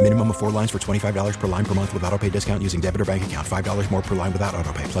 Minimum of 4 lines for $25 per line per month with autopay discount using debit or bank account. $5 more per line without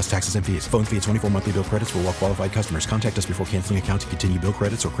autopay, plus taxes and fees. Phone fee at 24 monthly bill credits for well-qualified customers. Contact us before canceling account to continue bill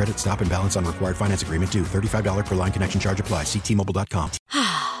credits or credit stop and balance on required finance agreement due. $35 per line connection charge applies. See T-Mobile.com.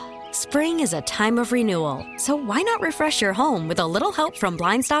 Spring is a time of renewal, so why not refresh your home with a little help from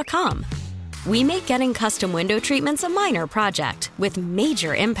Blinds.com? We make getting custom window treatments a minor project with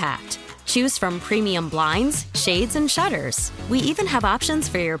major impact. Choose from premium blinds, shades, and shutters. We even have options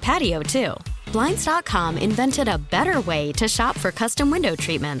for your patio, too. Blinds.com invented a better way to shop for custom window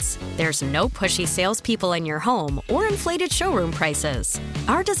treatments. There's no pushy salespeople in your home or inflated showroom prices.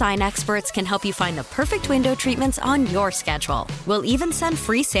 Our design experts can help you find the perfect window treatments on your schedule. We'll even send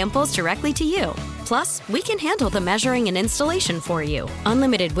free samples directly to you. Plus, we can handle the measuring and installation for you.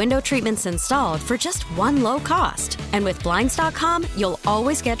 Unlimited window treatments installed for just one low cost. And with Blinds.com, you'll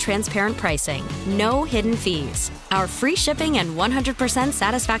always get transparent pricing. No hidden fees. Our free shipping and 100%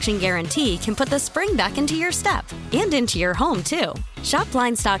 satisfaction guarantee can put the spring back into your step and into your home, too. Shop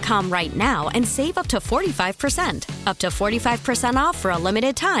Blinds.com right now and save up to 45%. Up to 45% off for a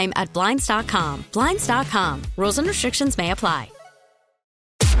limited time at Blinds.com. Blinds.com. Rules and restrictions may apply.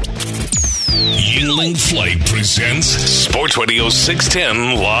 Yingling Flight presents Sports Radio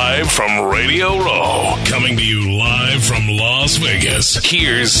 610 live from Radio Row. Coming to you live from Las Vegas.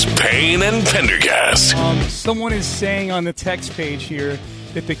 Here's Payne and Pendergast. Someone is saying on the text page here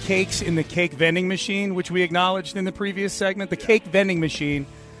that the cakes in the cake vending machine, which we acknowledged in the previous segment, the cake vending machine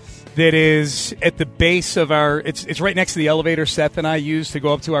that is at the base of our, it's right next to the elevator Seth and I use to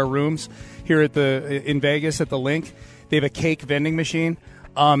go up to our rooms here in Vegas at the Link. They have a cake vending machine.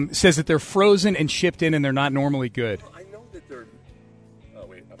 Says that they're frozen and shipped in and they're not normally good. I know that they're. Oh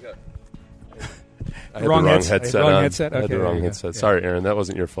wait, I've got. I had the wrong headset. Wrong on. headset. Okay, I had the wrong headset. Yeah. Sorry, Aaron, that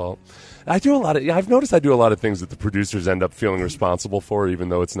wasn't your fault. I've noticed I do a lot of things that the producers end up feeling responsible for, even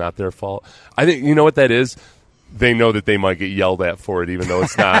though it's not their fault. I think you know what that is. They know that they might get yelled at for it, even though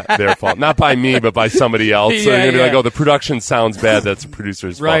it's not their fault. Not by me, but by somebody else. So you're going to be like, oh, the production sounds bad. That's the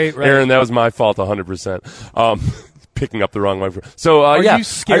producer's fault. Right. Aaron, that was my fault 100%. Picking up the wrong one. So, Are you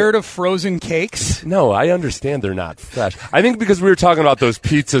scared of frozen cakes? No, I understand they're not fresh. I think because we were talking about those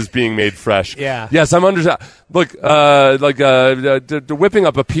pizzas being made fresh. Yeah. Yes, I'm understand. Look, whipping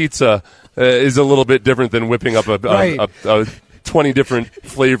up a pizza is a little bit different than whipping up a 20 different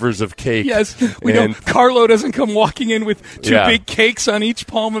flavors of cake. Yes, we know Carlo doesn't come walking in with two big cakes on each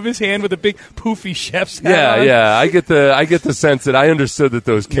palm of his hand with a big poofy chef's hat on. Yeah. I get the sense that I understood that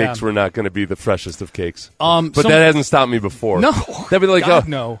those cakes were not going to be the freshest of cakes. But that hasn't stopped me before. No, that'd be like, God,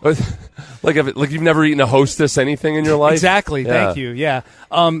 no. Like you've never eaten a Hostess anything in your life. Exactly. Thank you. Yeah.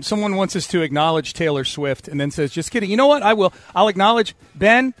 Someone wants us to acknowledge Taylor Swift, and then says, "Just kidding." You know what? I will. I'll acknowledge.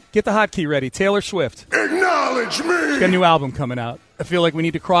 Ben, get the hotkey ready. Taylor Swift. Acknowledge me. She's got a new album coming out. I feel like we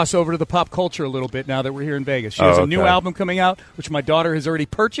need to cross over to the pop culture a little bit now that we're here in Vegas. She has a new album coming out, which my daughter has already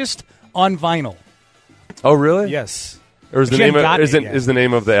purchased on vinyl. Oh, really? Yes. Or is the name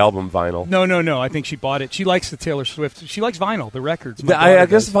of the album vinyl? No. I think she bought it. She likes the Taylor Swift. She likes vinyl, the records. I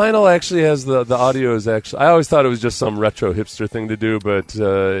guess vinyl actually has the audio is actually. I always thought it was just some retro hipster thing to do, but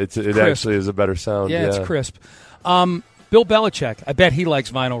it actually is a better sound. Yeah, it's crisp. Bill Belichick, I bet he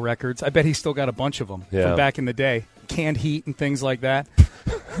likes vinyl records. I bet he's still got a bunch of them from back in the day. Canned Heat and things like that.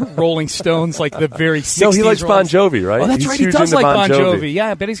 Rolling Stones, like the very 60s. No, he likes Bon Jovi, right? Oh, that's he's right. He does like Bon Jovi. Yeah,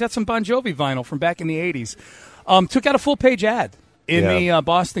 I bet he's got some Bon Jovi vinyl from back in the 80s. Took out a full-page ad in the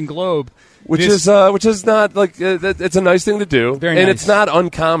Boston Globe. Which is not like it's a nice thing to do, Very and nice. It's not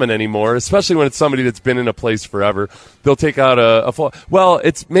uncommon anymore, especially when it's somebody that's been in a place forever. They'll take out a full. Well,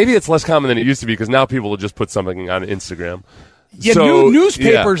 it's less common than it used to be because now people will just put something on Instagram. Yeah,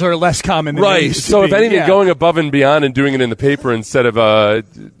 newspapers are less common than they used to So be. if anything, going above and beyond and doing it in the paper instead of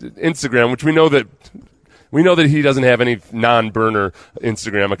Instagram, which we know that he doesn't have any non-burner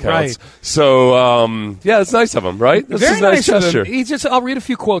Instagram accounts. Right. So, it's nice of him, right? This Very is a nice of gesture. him. I'll read a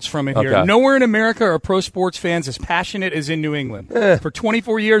few quotes from it here. Okay. Nowhere in America are pro sports fans as passionate as in New England. For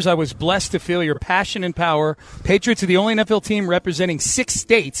 24 years, I was blessed to feel your passion and power. Patriots are the only NFL team representing 6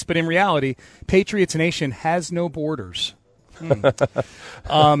 states, but in reality, Patriots Nation has no borders.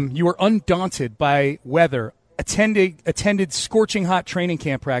 You are undaunted by weather. Attended scorching hot training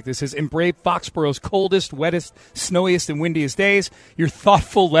camp practices and braved Foxborough's coldest, wettest, snowiest, and windiest days. Your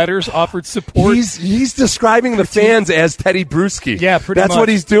thoughtful letters offered support. He's describing the fans as Teddy Bruschi. Yeah, pretty That's much. what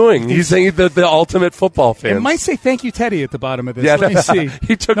he's doing. He's saying the ultimate football fans. It might say thank you, Teddy, at the bottom of this. Yeah, Let me see.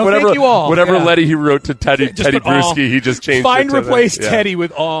 He took thank you all. whatever Yeah. letter he wrote to Teddy put Bruschi, all. he just changed Find it to replace that. Yeah. Teddy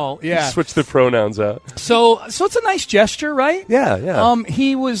with all. Yeah. Switch the pronouns out. So it's a nice gesture, right? Yeah.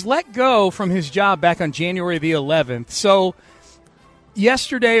 He was let go from his job back on January the 11th. So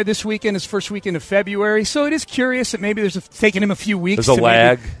yesterday or this weekend is first weekend of February. So it is curious that maybe there's taken him a few weeks There's a to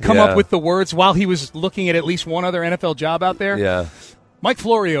lag. maybe come up with the words while he was looking at least one other NFL job out there. Yeah. Mike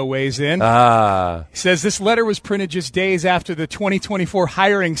Florio weighs in. He says this letter was printed just days after the 2024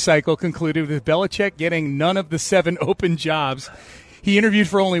 hiring cycle concluded, with Belichick getting none of the 7 open jobs. He interviewed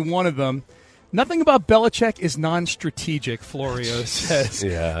for only one of them. Nothing about Belichick is non-strategic, Florio says.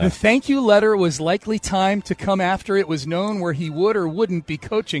 Yeah. The thank you letter was likely timed to come after it was known where he would or wouldn't be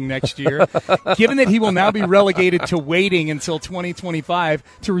coaching next year, given that he will now be relegated to waiting until 2025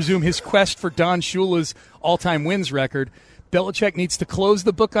 to resume his quest for Don Shula's all-time wins record. Belichick needs to close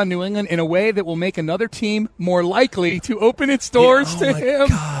the book on New England in a way that will make another team more likely to open its doors to him.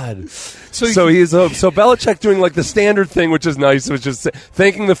 God. So Belichick doing like the standard thing, which is nice, which is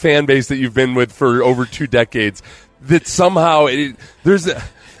thanking the fan base that you've been with for over 2 decades. That somehow he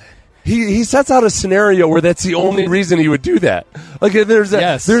sets out a scenario where that's the only reason he would do that. Like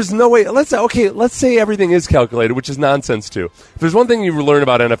there's no way. Let's say everything is calculated, which is nonsense too. If there's one thing you learn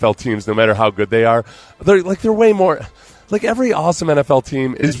about NFL teams, no matter how good they are, they're way more. Like every awesome NFL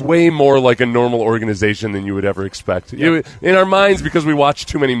team is way more like a normal organization than you would ever expect. In our minds, because we watch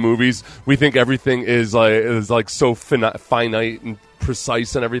too many movies, we think everything is like so finite and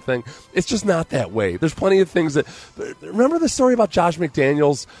precise and everything. It's just not that way. There's plenty of things that. Remember the story about Josh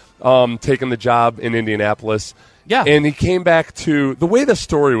McDaniels taking the job in Indianapolis? Yeah, and he came back to the way the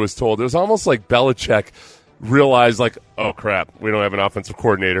story was told. It was almost like Belichick realized, like, oh crap, we don't have an offensive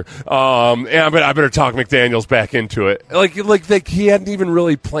coordinator. I better talk McDaniels back into it. Like he hadn't even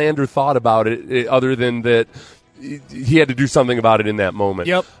really planned or thought about it, other than that he had to do something about it in that moment.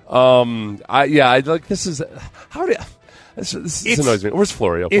 Yep. This is how do. This annoys me. Where's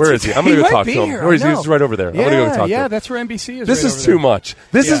Florio? Where is he? I'm going to go talk to him. He's right over there. I'm going to go talk to him. Yeah, that's where NBC is. This is too much.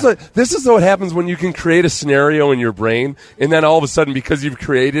 This is what happens when you can create a scenario in your brain, and then all of a sudden, because you've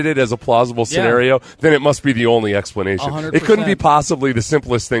created it as a plausible scenario, then it must be the only explanation. 100%. It couldn't be possibly the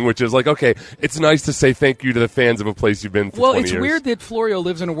simplest thing, which is like, okay, it's nice to say thank you to the fans of a place you've been for 20 years. Well, it's weird that Florio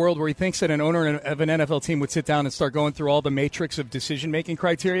lives in a world where he thinks that an owner of an NFL team would sit down and start going through all the matrix of decision-making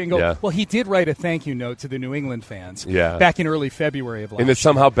criteria and go, well, he did write a thank you note to the New England fans back in early February. And that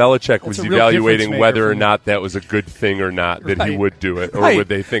somehow Belichick was evaluating whether or not that was a good thing or not, that he would do it, or would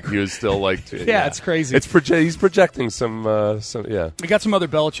they think he was still like... It's crazy. He's projecting some. We got some other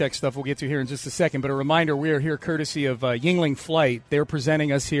Belichick stuff we'll get to here in just a second, but a reminder, we are here courtesy of Yingling Flight. They're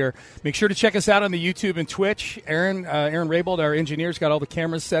presenting us here. Make sure to check us out on the YouTube and Twitch. Aaron Raybold, our engineer's got all the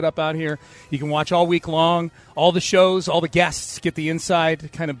cameras set up out here. You can watch all week long, all the shows, all the guests, get the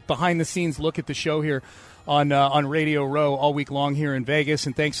inside, kind of behind-the-scenes look at the show here on Radio Row all week long here in Vegas,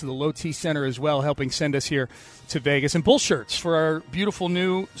 and thanks to the Low T Center as well, helping send us here to Vegas. And bull shirts for our beautiful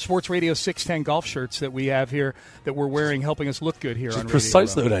new Sports Radio 610 golf shirts that we have here that we're wearing, helping us look good here on Radio Row.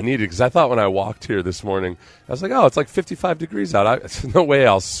 Precisely what I needed, because I thought when I walked here this morning, I was like, oh, it's like 55 degrees out. There's no way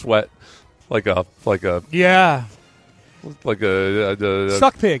I'll sweat like a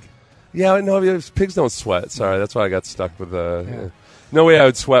stuck pig. Yeah, no, pigs don't sweat. Sorry, that's why I got stuck with No way I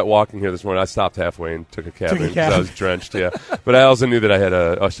would sweat walking here this morning. I stopped halfway and took a cab in because I was drenched, But I also knew that I had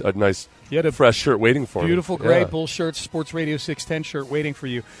a nice, fresh shirt waiting for me. Beautiful gray bull shirts, Sports Radio 610 shirt waiting for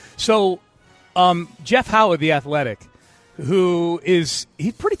you. So Jeff Howe of The Athletic, he's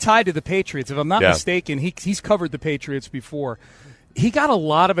pretty tied to the Patriots. If I'm not mistaken, he's covered the Patriots before. He got a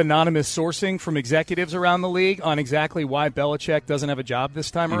lot of anonymous sourcing from executives around the league on exactly why Belichick doesn't have a job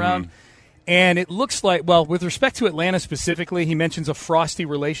this time around. And it looks like, well, with respect to Atlanta specifically, he mentions a frosty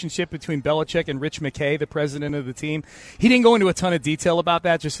relationship between Belichick and Rich McKay, the president of the team. He didn't go into a ton of detail about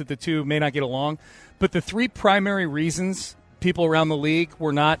that, just that the two may not get along. But the 3 primary reasons people around the league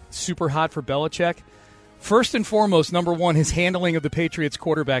were not super hot for Belichick, first and foremost, number one, his handling of the Patriots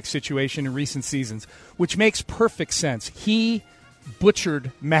quarterback situation in recent seasons, which makes perfect sense. He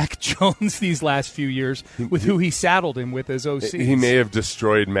butchered Mac Jones these last few years with who he saddled him with as OC. He may have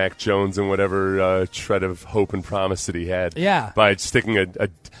destroyed Mac Jones and whatever shred of hope and promise that he had. Yeah. By sticking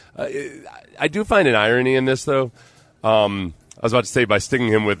I do find an irony in this, though. I was about to say by sticking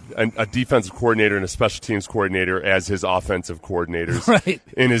him with a defensive coordinator and a special teams coordinator as his offensive coordinators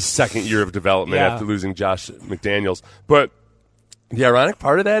in his second year of development after losing Josh McDaniels. But the ironic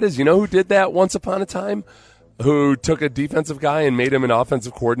part of that is, you know who did that once upon a time? Who took a defensive guy and made him an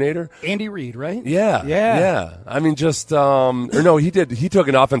offensive coordinator? Andy Reid, right? Yeah. I mean, he did. He took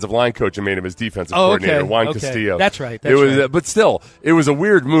an offensive line coach and made him his defensive coordinator, Juan Castillo. That's right. But still, it was a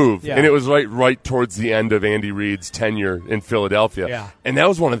weird move, and it was right towards the end of Andy Reid's tenure in Philadelphia. Yeah. And that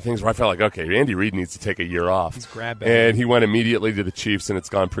was one of the things where I felt like, okay, Andy Reid needs to take a year off. He's grab bag. And he went immediately to the Chiefs, and it's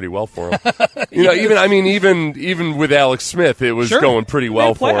gone pretty well for him. Even with Alex Smith, it was going pretty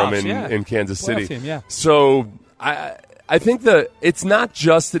well for him in Kansas City. Team, So I think that it's not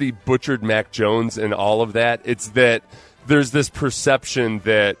just that he butchered Mac Jones and all of that. It's that there's this perception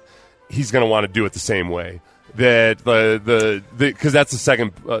that he's going to want to do it the same way. That because that's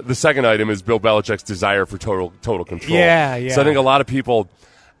the second item is Bill Belichick's desire for total control. Yeah. So I think a lot of people.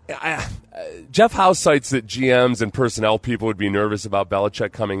 Jeff Howe cites that GMs and personnel people would be nervous about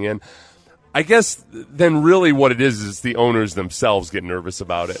Belichick coming in. I guess then really what it is the owners themselves get nervous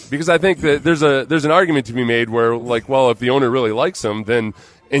about it. Because I think that there's an argument to be made where, like, well, if the owner really likes him, then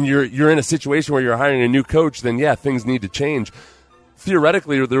and you're in a situation where you're hiring a new coach, then yeah, things need to change.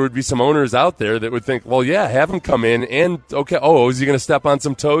 Theoretically, there would be some owners out there that would think, well, yeah, have him come in and, okay, is he going to step on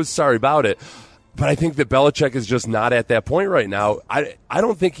some toes? Sorry about it. But I think that Belichick is just not at that point right now. I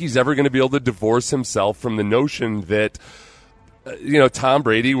don't think he's ever going to be able to divorce himself from the notion that, Tom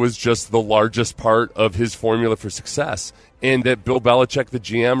Brady was just the largest part of his formula for success. And that Bill Belichick, the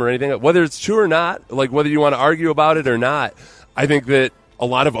GM or anything, whether it's true or not, like whether you want to argue about it or not, I think that a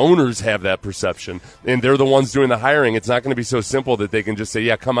lot of owners have that perception, and they're the ones doing the hiring. It's not going to be so simple that they can just say,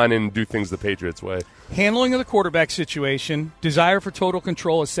 yeah, come on in and do things the Patriots way. Handling of the quarterback situation, desire for total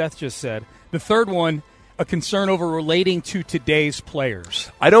control, as Seth just said. The third one, a concern over relating to today's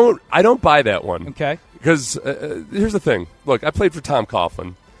players. I don't buy that one. Okay. Because here's the thing. Look, I played for Tom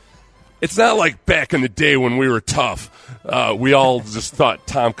Coughlin. It's not like back in the day when we were tough. We all just thought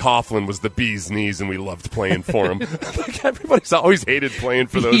Tom Coughlin was the bee's knees, and we loved playing for him. Like, everybody's always hated playing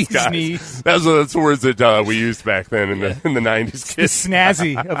for those guys. Knees. That's the words that we used back then in the 90s. The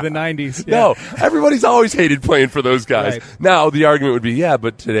snazzy of the 90s. Yeah. No, everybody's always hated playing for those guys. Right. Now, the argument would be, yeah,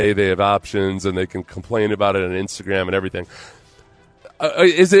 but today they have options, and they can complain about it on Instagram and everything.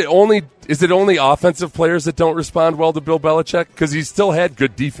 Is it only offensive players that don't respond well to Bill Belichick? Because he still had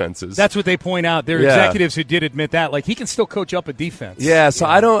good defenses. That's what they point out. There are executives who did admit that. Like, he can still coach up a defense. Yeah, so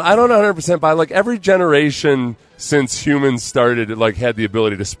I don't 100% buy. Like, every generation since humans started, like, had the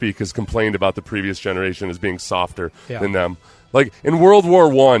ability to speak has complained about the previous generation as being softer than them. Like, in World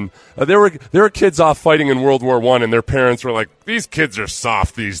War I, there were kids off fighting in World War I, and their parents were like, these kids are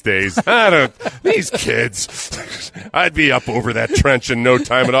soft these days. These kids, I'd be up over that trench in no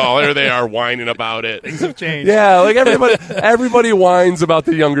time at all. Here they are whining about it. Things have changed. Yeah, like everybody whines about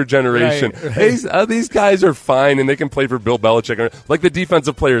the younger generation. Right. These guys are fine, and they can play for Bill Belichick, like the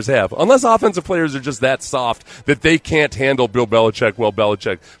defensive players have. Unless offensive players are just that soft that they can't handle Bill Belichick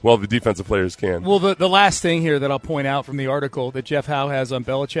well, the defensive players can. Well, the last thing here that I'll point out from the article that Jeff Howe has on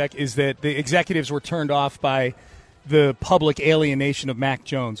Belichick is that the executives were turned off by the public alienation of Mac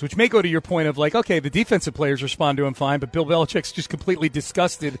Jones, which may go to your point of, like, okay, the defensive players respond to him fine, but Bill Belichick's just completely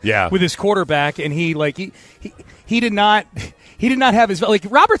disgusted with his quarterback, and he did not have his, like,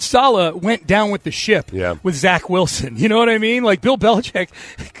 Robert Saleh went down with the ship with Zach Wilson. You know what I mean? Like, Bill Belichick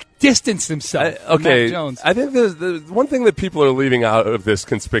distanced himself from Mac Jones. I think the one thing that people are leaving out of this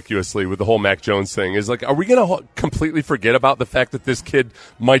conspicuously with the whole Mac Jones thing is, like, are we going to completely forget about the fact that this kid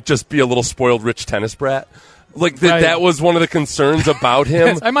might just be a little spoiled rich tennis brat? Like, that was one of the concerns about him.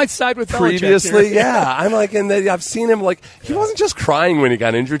 Yes, I might side with previously. Belichick. Yeah, I'm like, and I've seen him, like, he wasn't just crying when he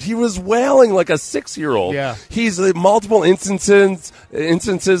got injured. He was wailing like a 6-year-old. Yeah. He's multiple instances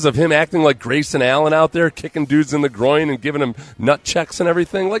of him acting like Grayson Allen out there, kicking dudes in the groin and giving him nut checks and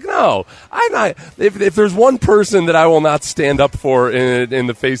everything. Like, no, I'm not. If there's one person that I will not stand up for in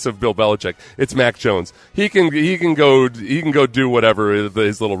the face of Bill Belichick, it's Mac Jones. He can go do whatever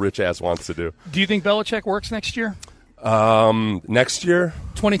his little rich ass wants to do. Do you think Belichick works next year? Next year?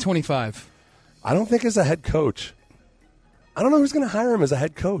 2025. I don't think as a head coach. I don't know who's going to hire him as a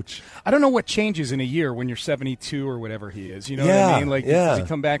head coach. I don't know what changes in a year when you're 72 or whatever he is. You know what I mean? Like, does he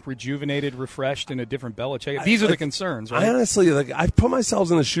come back rejuvenated, refreshed, in a different Belichick? These are the concerns, right? I honestly, I put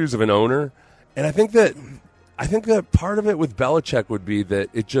myself in the shoes of an owner, and I think that part of it with Belichick would be that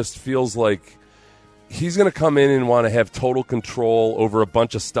it just feels like he's going to come in and want to have total control over a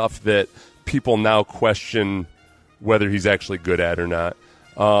bunch of stuff that people now question whether he's actually good at or not,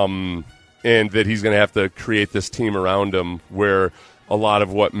 and that he's going to have to create this team around him where a lot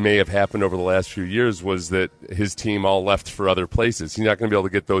of what may have happened over the last few years was that his team all left for other places. He's not going to be able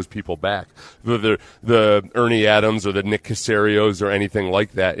to get those people back, the Ernie Adams or the Nick Casarios or anything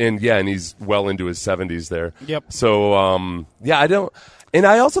like that. And he's well into his 70s there. Yep. So, I don't – and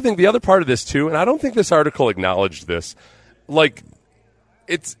I also think the other part of this too, and I don't think this article acknowledged this, like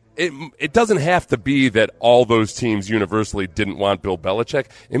it doesn't have to be that all those teams universally didn't want Bill Belichick.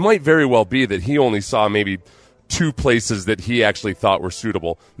 It might very well be that he only saw maybe 2 places that he actually thought were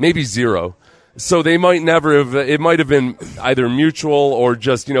suitable, maybe 0. So they might never have. It might have been either mutual or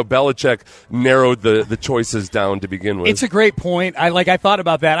just Belichick narrowed the choices down to begin with. It's a great point. I thought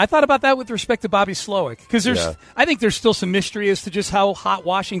about that. I thought about that with respect to Bobby Slowick because I think there's still some mystery as to just how hot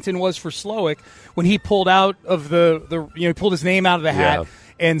Washington was for Slowick when he pulled out of he pulled his name out of the hat.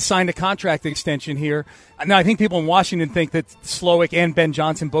 And signed a contract extension here. Now, I think people in Washington think that Slowick and Ben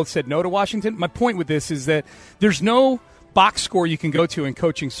Johnson both said no to Washington. My point with this is that there's no box score you can go to in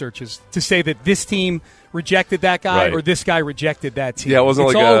coaching searches to say that this team rejected that guy or this guy rejected that team. Yeah, it wasn't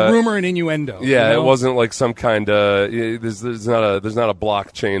it's like all rumor and innuendo. Yeah, it wasn't like some kind of there's not a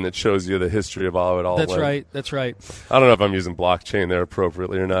blockchain that shows you the history of how it all That's went. right. That's right. I don't know if I'm using blockchain there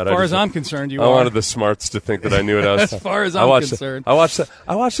appropriately or not. As far as I'm concerned, you are. I wanted the smarts to think that I knew what I was. As far as I'm concerned.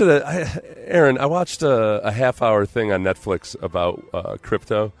 Aaron, I watched a half-hour thing on Netflix about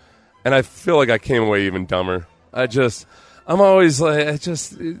crypto, and I feel like I came away even dumber. I'm always like,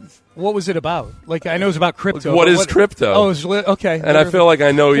 what was it about? Like, I know it's about crypto. What is crypto? Oh, okay. And I feel like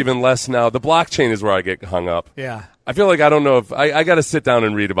I know even less now. The blockchain is where I get hung up. Yeah. I feel like I don't know if I got to sit down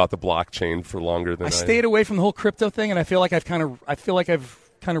and read about the blockchain for longer than I stayed away from the whole crypto thing, and I feel like I've kind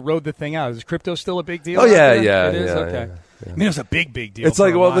of rode the thing out. Is crypto still a big deal? Oh yeah, it is. Yeah, okay. Yeah. I mean, it was a big deal. It's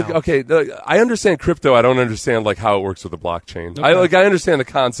like, I understand crypto. I don't understand like how it works with the blockchain. Okay. I understand the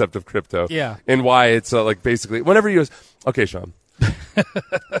concept of crypto. Yeah. And why it's like basically whenever you okay, Sean.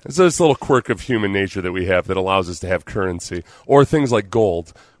 It's this little quirk of human nature that we have that allows us to have currency or things like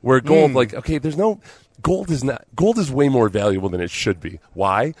gold, where gold gold is way more valuable than it should be.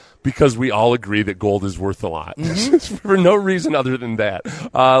 Why? Because we all agree that gold is worth a lot for no reason other than that.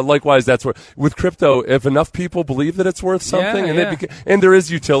 Likewise, that's what with crypto. If enough people believe that it's worth something, and there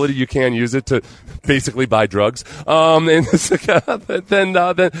is utility, you can use it to basically buy drugs. And then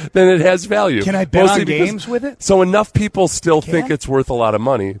it has value. Can I bet on games with it? So enough people still think it's worth a lot of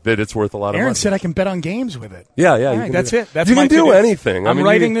money that it's worth a lot of money. Aaron said I can bet on games with it. Yeah. All right, that's it. That's you my can do anything. I'm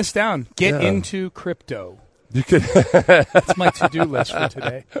writing this down. Get into crypto. You could. That's my to-do list for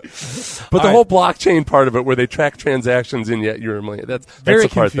today. But the whole blockchain part of it, where they track transactions and yet you're that's the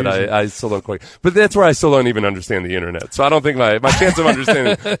part that I still don't quite. But that's where I still don't even understand the internet. So I don't think my chance of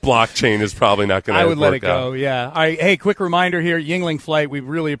understanding blockchain is probably not going to. I would let it go. Out. Yeah. All right. Hey, quick reminder here: Yingling Flight. We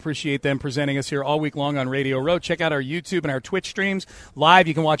really appreciate them presenting us here all week long on Radio Row. Check out our YouTube and our Twitch streams live.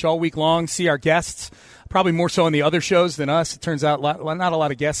 You can watch all week long. See our guests. Probably more so on the other shows than us. It turns out not a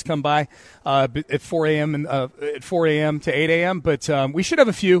lot of guests come by at 4 a.m. to 8 a.m., but we should have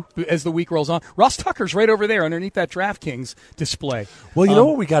a few as the week rolls on. Ross Tucker's right over there underneath that DraftKings display. Well, you know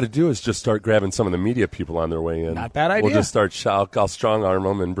what we got to do is just start grabbing some of the media people on their way in. Not a bad idea. We'll just start I'll strong arm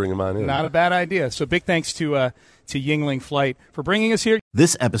them and bring them on in. Not a bad idea. So big thanks to Yingling Flight for bringing us here.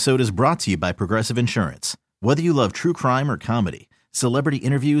 This episode is brought to you by Progressive Insurance. Whether you love true crime or comedy, celebrity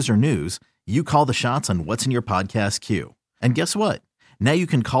interviews or news, you call the shots on what's in your podcast queue. And guess what? Now you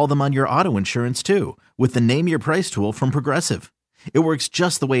can call them on your auto insurance too with the Name Your Price tool from Progressive. It works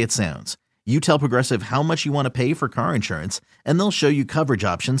just the way it sounds. You tell Progressive how much you want to pay for car insurance, and they'll show you coverage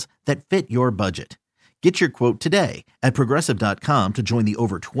options that fit your budget. Get your quote today at Progressive.com to join the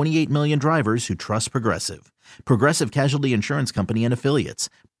over 28 million drivers who trust Progressive. Progressive Casualty Insurance Company and Affiliates.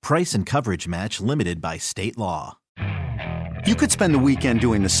 Price and coverage match limited by state law. You could spend the weekend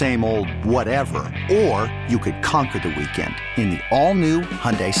doing the same old whatever, or you could conquer the weekend in the all-new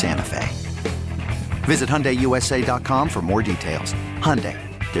Hyundai Santa Fe. Visit HyundaiUSA.com for more details. Hyundai,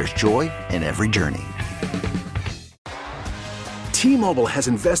 there's joy in every journey. T-Mobile has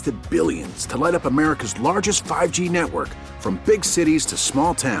invested billions to light up America's largest 5G network, from big cities to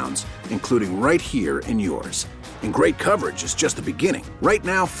small towns, including right here in yours. And great coverage is just the beginning. Right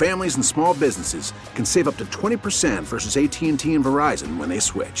now, families and small businesses can save up to 20% versus AT&T and Verizon when they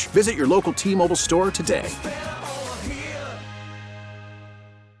switch. Visit your local T-Mobile store today.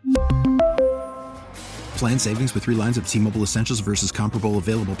 Plan savings with 3 lines of T-Mobile Essentials versus comparable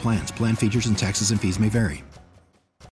available plans. Plan features and taxes and fees may vary.